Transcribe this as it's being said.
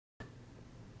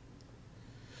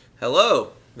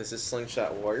Hello, this is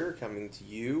Slingshot Warrior coming to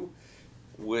you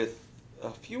with a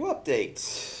few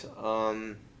updates.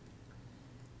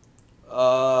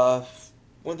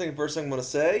 One thing, first thing I'm going to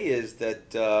say is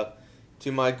that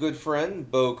to my good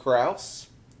friend Bo Kraus,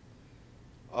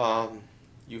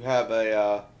 you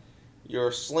have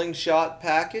your Slingshot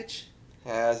package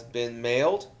has been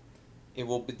mailed. It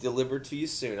will be delivered to you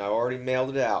soon. I already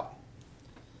mailed it out.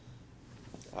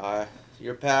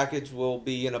 Your package will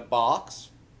be in a box.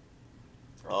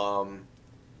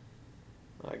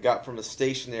 I got from the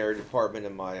stationery department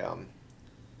in my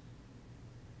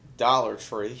Dollar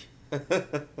Tree.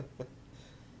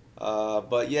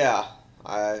 But yeah,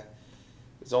 it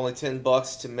was only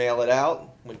 $10 to mail it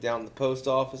out. Went down to the post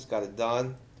office, got it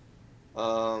done.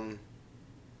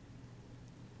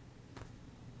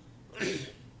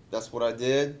 That's what I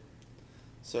did.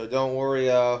 So don't worry,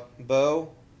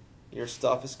 Bo. Your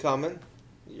stuff is coming.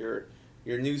 Your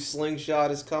new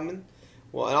Slingshot is coming.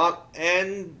 Well,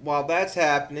 and while that's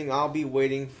happening, I'll be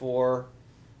waiting for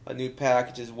a new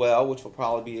package as well, which will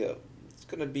probably be it's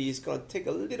gonna take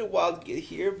a little while to get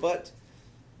here, but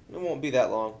it won't be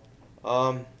that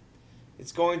long.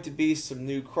 It's going to be some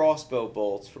new crossbow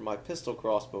bolts for my pistol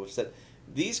crossbow.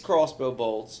 These crossbow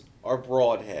bolts are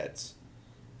broadheads,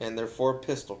 and they're for a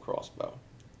pistol crossbow.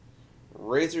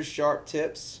 Razor sharp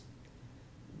tips,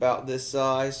 about this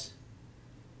size.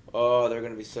 Oh, they're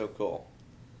gonna be so cool.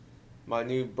 My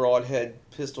new broadhead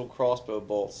pistol crossbow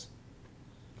bolts.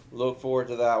 Look forward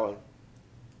to that one.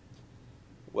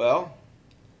 Well,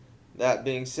 that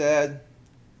being said,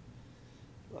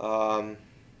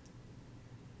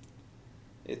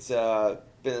 it's been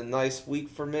a nice week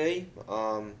for me.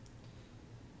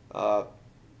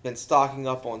 Been stocking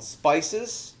up on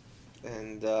spices,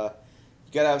 and you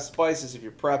gotta have spices if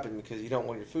you're prepping because you don't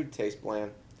want your food to taste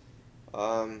bland.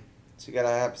 So you gotta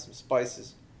have some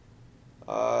spices.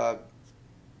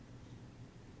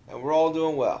 And we're all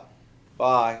doing well.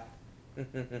 Bye.